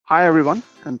Hi, everyone,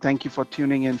 and thank you for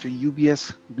tuning in to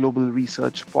UBS Global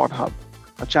Research Pod Hub,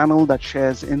 a channel that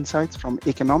shares insights from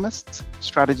economists,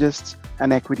 strategists,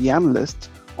 and equity analysts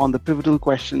on the pivotal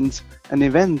questions and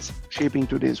events shaping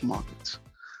today's markets.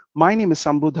 My name is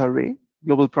Sambudha Ray,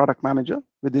 Global Product Manager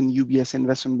within UBS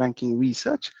Investment Banking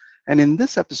Research, and in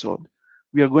this episode,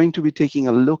 we are going to be taking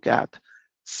a look at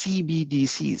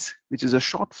CBDCs, which is a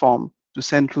short form to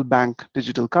central bank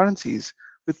digital currencies,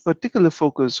 with particular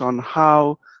focus on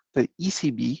how the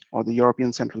ECB, or the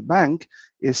European Central Bank,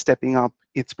 is stepping up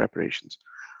its preparations.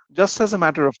 Just as a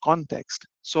matter of context,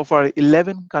 so far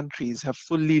 11 countries have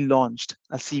fully launched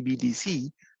a CBDC,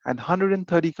 and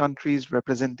 130 countries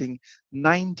representing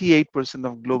 98%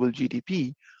 of global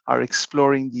GDP are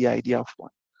exploring the idea of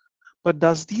one. But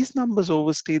does these numbers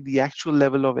overstate the actual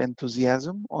level of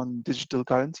enthusiasm on digital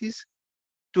currencies?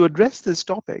 To address this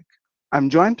topic, I'm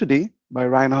joined today by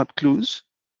Reinhard Kluse,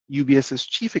 UBS's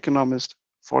Chief Economist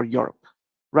for Europe.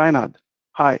 Reinhard,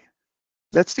 hi.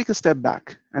 Let's take a step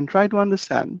back and try to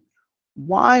understand,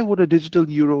 why would a digital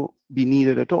euro be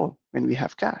needed at all when we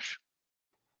have cash?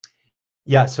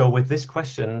 Yeah, so with this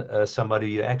question, somebody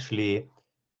you actually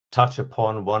touch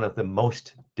upon one of the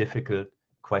most difficult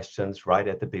questions right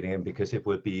at the beginning, because it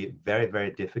will be very,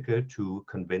 very difficult to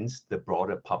convince the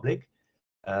broader public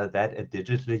that a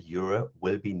digital euro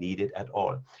will be needed at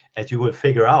all. As you will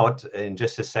figure out in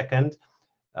just a second,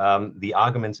 the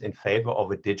arguments in favor of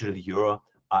a digital euro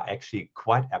are actually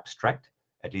quite abstract,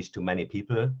 at least to many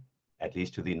people, at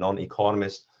least to the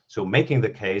non-economists. So making the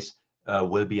case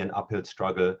will be an uphill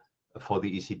struggle for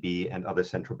the ECB and other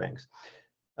central banks.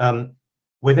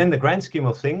 Within the grand scheme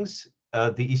of things,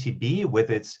 the ECB, with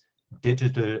its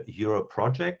digital euro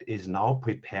project, is now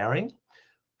preparing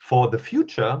for the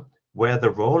future where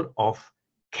the role of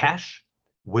cash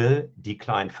will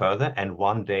decline further, and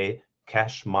one day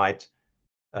cash might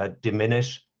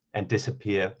diminish and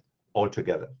disappear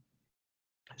altogether.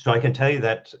 So I can tell you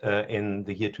that in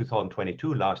the year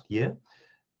 2022, last year,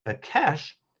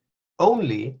 cash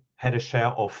only had a share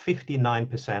of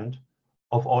 59%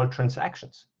 of all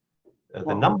transactions.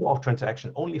 The number of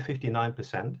transactions, only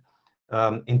 59%.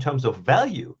 In terms of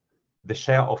value, the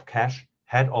share of cash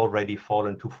had already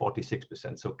fallen to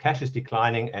 46%. So cash is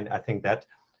declining, and I think that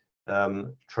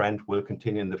trend will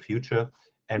continue in the future.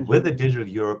 And with the digital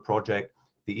euro project,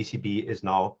 the ECB is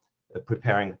now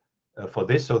preparing for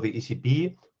this. So the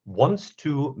ECB wants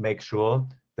to make sure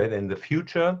that in the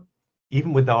future,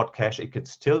 even without cash, it could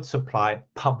still supply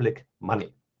public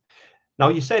money. Now,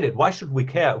 you said it, why should we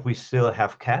care if we still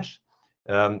have cash?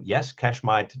 Yes, cash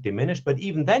might diminish, but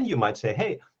even then you might say,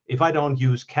 hey, if I don't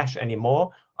use cash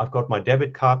anymore, I've got my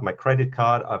debit card, my credit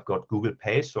card, I've got Google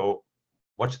Pay, so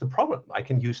what's the problem? I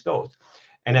can use those.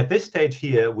 And at this stage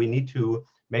here, we need to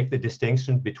make the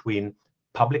distinction between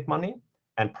public money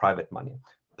and private money.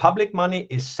 Public money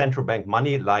is central bank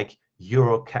money like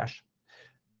euro cash.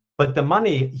 But the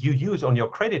money you use on your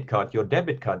credit card, your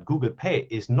debit card, Google Pay,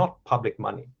 is not public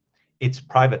money. It's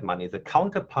private money. The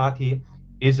counterparty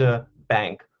is a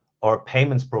bank or a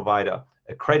payments provider,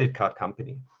 a credit card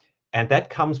company. And that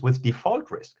comes with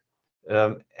default risk.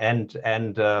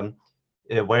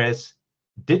 Whereas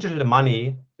digital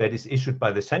money that is issued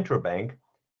by the central bank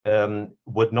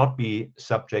would not be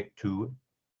subject to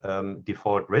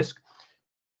default risk.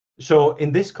 So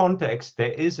in this context,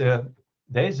 there is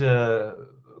a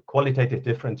qualitative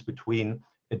difference between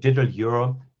a digital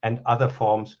euro and other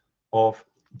forms of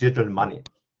digital money.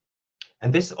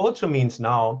 And this also means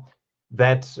now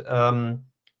that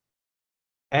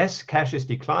as cash is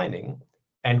declining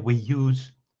and we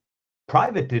use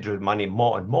private digital money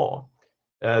more and more,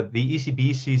 the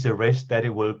ECB sees a risk that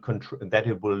it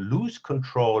will lose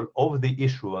control over the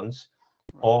issuance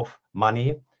of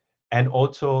money, and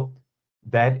also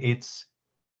that its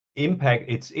impact,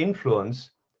 its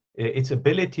influence, its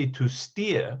ability to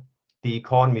steer the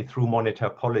economy through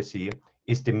monetary policy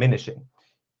is diminishing,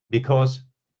 because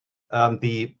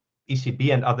the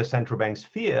ECB and other central banks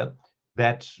fear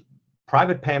that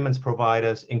private payments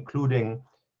providers, including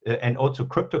and also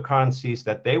cryptocurrencies,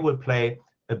 that they will play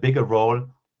a bigger role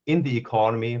in the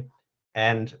economy,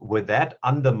 and with that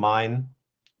undermine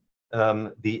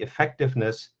the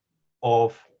effectiveness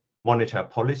of monetary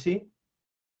policy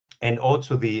and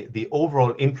also the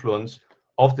overall influence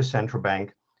of the central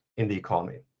bank in the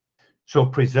economy. So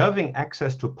preserving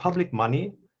access to public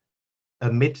money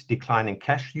amid declining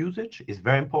cash usage is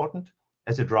very important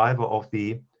as a driver of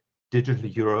the digital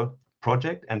euro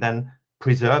project, and then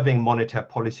preserving monetary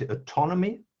policy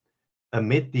autonomy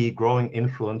amid the growing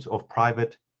influence of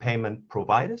private payment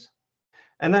providers.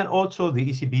 And then also the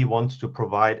ECB wants to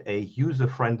provide a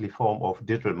user-friendly form of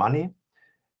digital money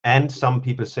And some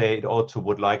people say it also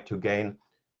would like to gain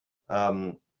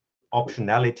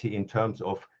optionality in terms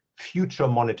of future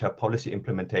monetary policy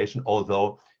implementation,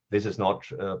 although this is not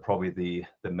probably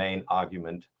the main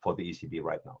argument for the ECB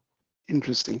right now.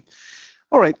 Interesting.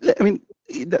 All right. I mean,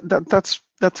 that's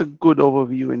a good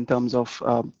overview in terms of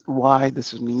why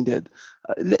this is needed.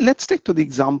 Let's stick to the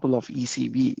example of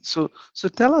ECB. So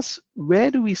tell us,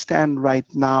 where do we stand right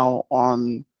now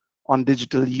on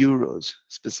digital euros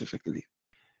specifically?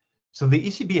 So the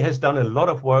ECB has done a lot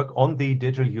of work on the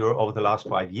digital euro over the last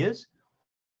 5 years,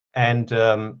 and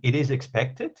it is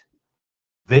expected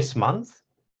this month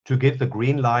to give the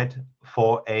green light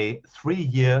for a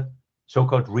 3-year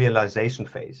so-called realization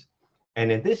phase.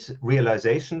 And in this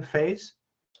realization phase,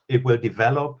 it will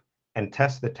develop and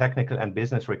test the technical and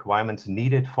business requirements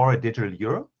needed for a digital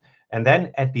euro. And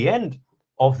then at the end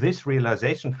of this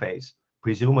realization phase,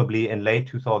 presumably in late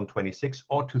 2026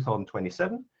 or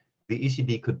 2027, the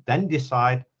ECB could then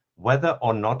decide whether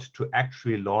or not to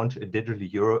actually launch a digital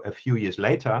euro a few years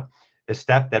later, a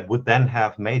step that would then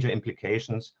have major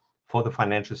implications for the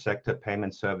financial sector,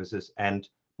 payment services, and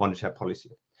monetary policy.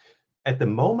 At the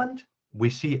moment, we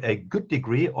see a good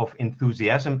degree of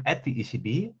enthusiasm at the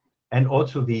ECB and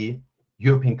also the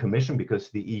European Commission, because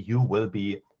the EU will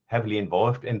be heavily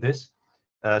involved in this.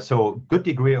 So good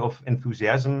degree of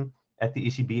enthusiasm at the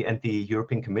ECB and the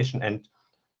European Commission. And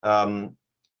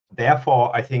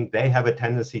therefore, I think they have a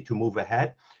tendency to move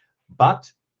ahead.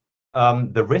 But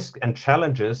the risk and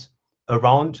challenges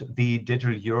around the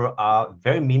digital euro are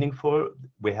very meaningful.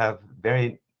 We have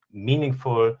very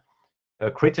meaningful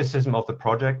criticism of the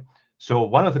project. So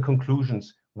one of the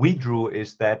conclusions we drew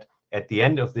is that at the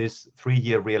end of this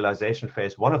 3-year realization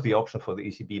phase, one of the options for the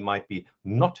ECB might be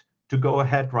not to go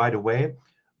ahead right away,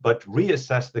 but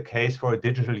reassess the case for a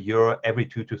digital euro every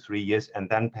 2 to 3 years, and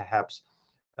then perhaps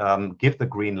give the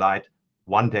green light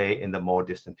one day in the more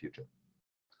distant future.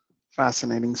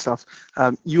 Fascinating stuff.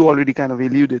 You already kind of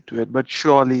alluded to it, but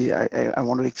surely I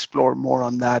want to explore more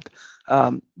on that.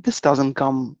 This doesn't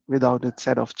come without its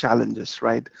set of challenges,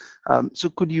 right? So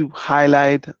could you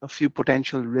highlight a few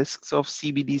potential risks of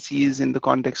CBDCs in the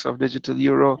context of digital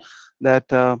euro that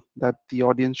the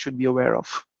audience should be aware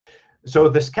of? So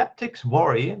the skeptics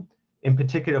worry in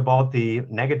particular about the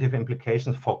negative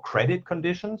implications for credit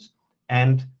conditions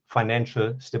and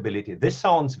financial stability. This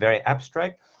sounds very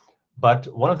abstract, but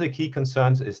one of the key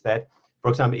concerns is that,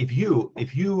 for example,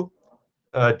 if you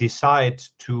decide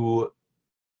to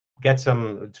get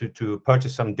to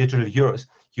purchase some digital euros,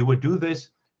 you will do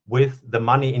this with the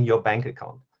money in your bank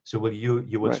account. So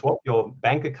you will swap your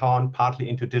bank account partly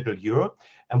into digital euro.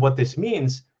 And what this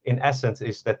means, in essence,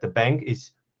 is that the bank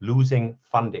is losing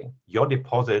funding. Your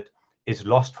deposit is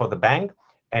lost for the bank,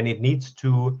 and it needs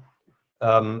to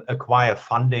acquire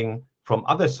funding from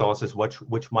other sources,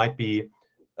 which might be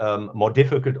more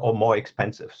difficult or more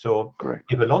expensive. So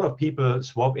if a lot of people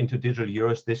swap into digital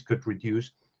euros, this could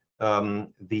reduce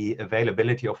the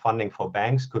availability of funding for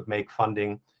banks, could make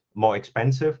funding more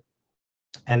expensive.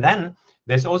 And then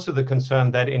there's also the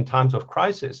concern that in times of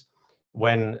crisis,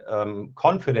 when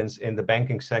confidence in the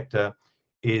banking sector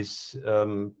is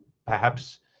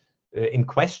perhaps in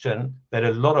question, that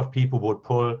a lot of people would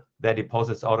pull their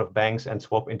deposits out of banks and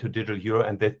swap into digital euro,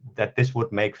 and that this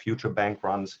would make future bank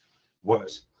runs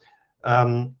worse.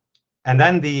 And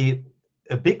then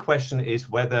a big question is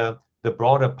whether the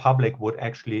broader public would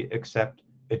actually accept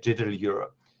a digital euro.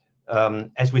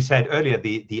 As we said earlier,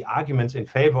 the arguments in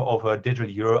favor of a digital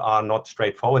euro are not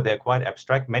straightforward. They're quite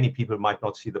abstract. Many people might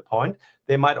not see the point.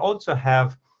 They might also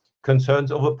have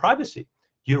concerns over privacy.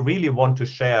 You really want to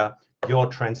share your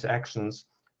transactions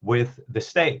with the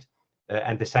state.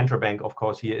 And the central bank, of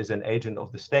course, here is an agent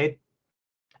of the state.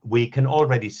 We can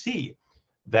already see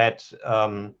that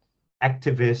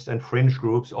activists and fringe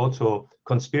groups, also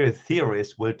conspiracy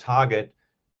theorists, will target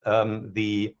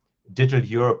the digital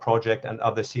euro project and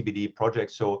other CBD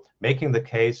projects. So making the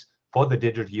case for the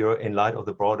digital euro in light of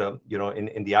the broader,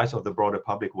 in the eyes of the broader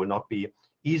public will not be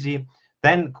easy.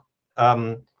 Then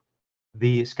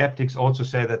the skeptics also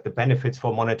say that the benefits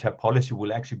for monetary policy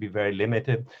will actually be very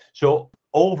limited. So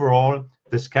overall,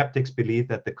 the skeptics believe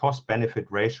that the cost-benefit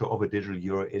ratio of a digital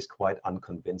euro is quite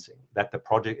unconvincing, that the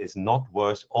project is not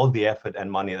worth all the effort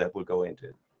and money that will go into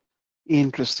it.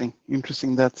 Interesting.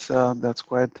 That's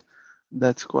quite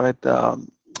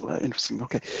interesting.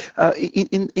 Okay.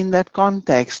 In that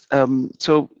context,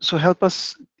 so help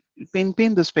us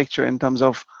paint this picture in terms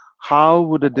of how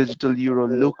would a digital euro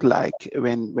look like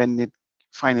when it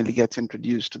finally gets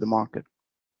introduced to the market?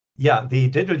 Yeah, the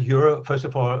digital euro, first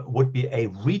of all, would be a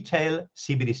retail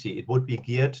CBDC. It would be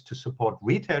geared to support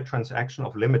retail transaction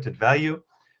of limited value.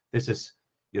 This is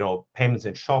payments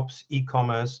in shops,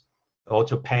 e-commerce,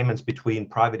 also payments between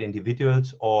private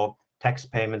individuals or tax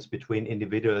payments between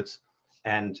individuals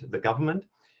and the government.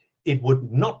 It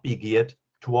would not be geared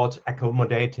towards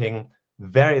accommodating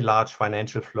very large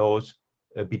financial flows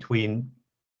between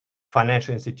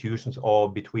financial institutions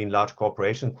or between large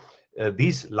corporations.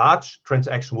 These large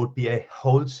transactions would be a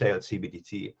wholesale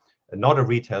CBDC, not a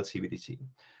retail CBDC.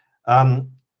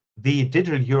 The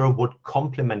digital euro would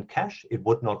complement cash. It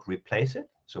would not replace it,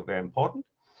 so very important.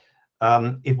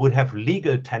 It would have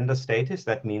legal tender status.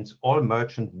 That means all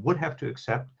merchants would have to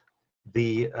accept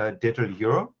the digital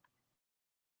euro.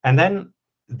 And then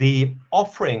the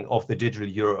offering of the digital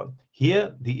euro.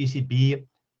 Here, the ECB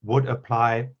would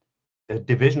apply a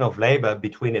division of labor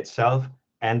between itself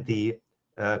and the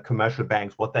commercial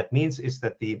banks. What that means is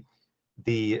that the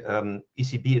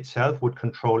ECB itself would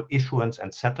control issuance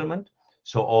and settlement,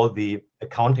 so all the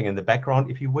accounting in the background,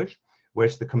 if you wish,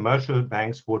 whereas the commercial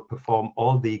banks would perform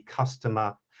all the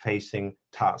customer-facing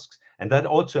tasks. And that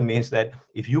also means that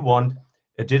if you want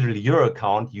a digital euro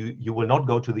account, you will not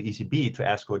go to the ECB to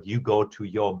ask what, you go to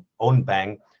your own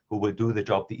bank who will do the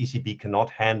job. The ECB cannot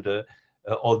handle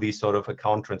all these sort of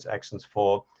account transactions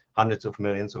for hundreds of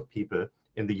millions of people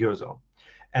in the Eurozone.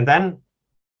 And then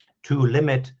to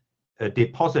limit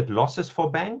deposit losses for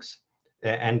banks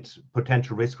and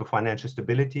potential risk for financial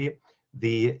stability,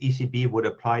 the ECB would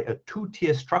apply a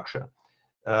two-tier structure.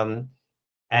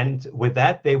 And with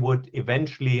that, they would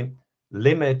eventually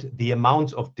limit the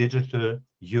amounts of digital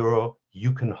euro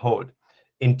you can hold.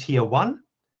 In tier 1,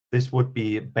 this would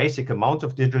be basic amount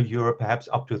of digital euro, perhaps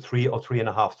up to 3,000 or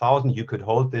 3,500. You could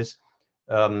hold this.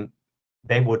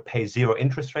 They would pay 0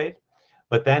 interest rate.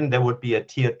 But then there would be a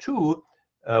tier 2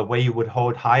 where you would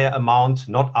hold higher amounts,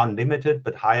 not unlimited,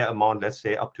 but higher amount, let's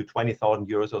say up to 20,000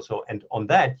 euros or so. And on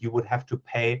that, you would have to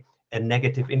pay a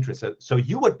negative interest. So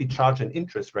you would be charged an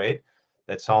interest rate.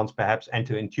 That sounds perhaps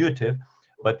anti-intuitive,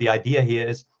 but the idea here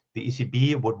is the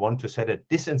ECB would want to set a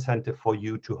disincentive for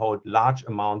you to hold large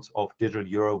amounts of digital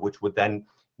euro, which would then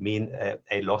mean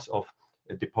a loss of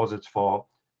deposits for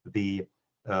the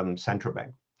central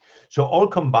bank. So all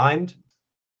combined,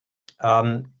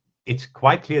 it's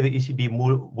quite clear the ECB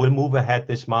will move ahead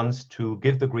this month to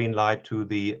give the green light to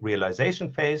the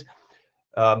realization phase,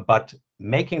 but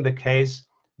making the case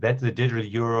that the digital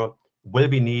euro will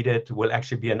be needed will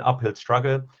actually be an uphill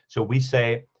struggle. So we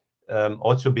say,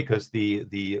 also because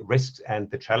the risks and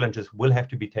the challenges will have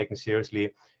to be taken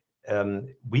seriously,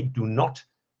 we do not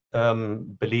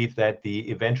believe that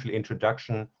the eventual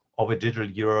introduction of a digital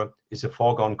euro is a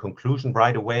foregone conclusion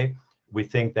right away. We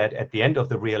think that at the end of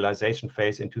the realization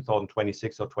phase in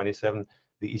 2026 or 27,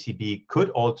 the ECB could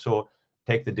also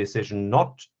take the decision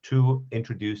not to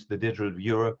introduce the digital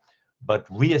euro, but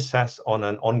reassess on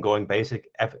an ongoing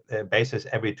basis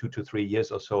every 2 to 3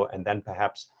 years or so, and then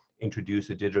perhaps introduce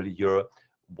a digital euro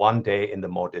one day in the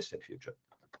more distant future.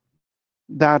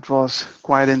 That was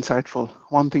quite insightful.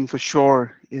 One thing for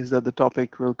sure is that the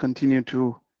topic will continue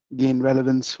to gain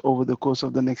relevance over the course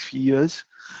of the next few years.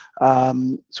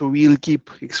 So we'll keep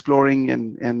exploring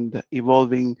and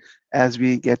evolving as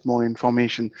we get more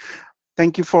information.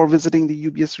 Thank you for visiting the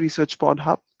UBS Research Pod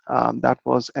Hub. That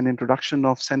was an introduction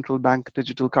of central bank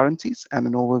digital currencies and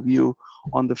an overview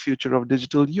on the future of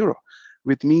digital euro.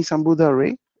 With me, Sambudha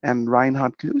Ray and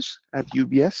Reinhard Klus at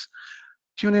UBS.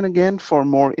 Tune in again for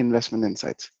more investment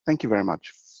insights. Thank you very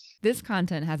much. This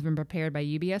content has been prepared by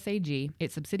UBS AG,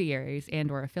 its subsidiaries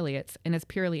and/or affiliates, and is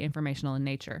purely informational in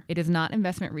nature. It is not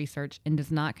investment research and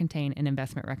does not contain an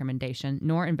investment recommendation,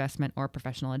 nor investment or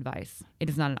professional advice. It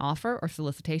is not an offer or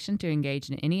solicitation to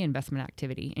engage in any investment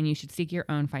activity, and you should seek your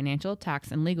own financial,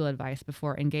 tax, and legal advice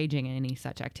before engaging in any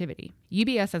such activity.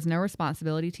 UBS has no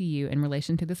responsibility to you in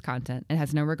relation to this content and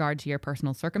has no regard to your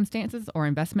personal circumstances or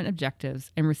investment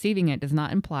objectives, and receiving it does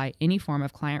not imply any form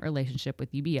of client relationship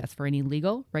with UBS for any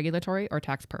legal, regulatory, or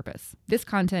tax purpose. This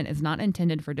content is not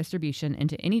intended for distribution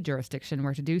into any jurisdiction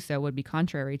where to do so would be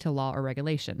contrary to law or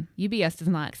regulation. UBS does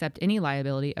not accept any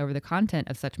liability over the content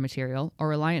of such material or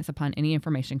reliance upon any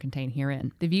information contained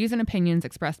herein. The views and opinions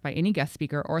expressed by any guest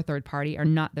speaker or third party are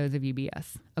not those of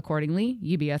UBS. Accordingly,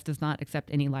 UBS does not accept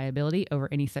any liability over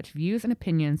any such views and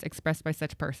opinions expressed by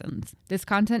such persons. This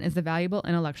content is the valuable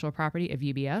intellectual property of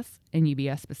UBS, and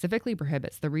UBS specifically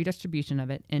prohibits the redistribution of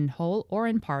it in whole or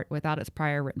in part without its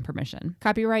prior written permission.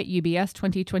 Copyright UBS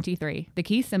 2023. The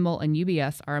key symbol and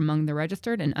UBS are among the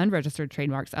registered and unregistered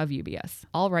trademarks of UBS.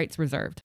 All rights reserved.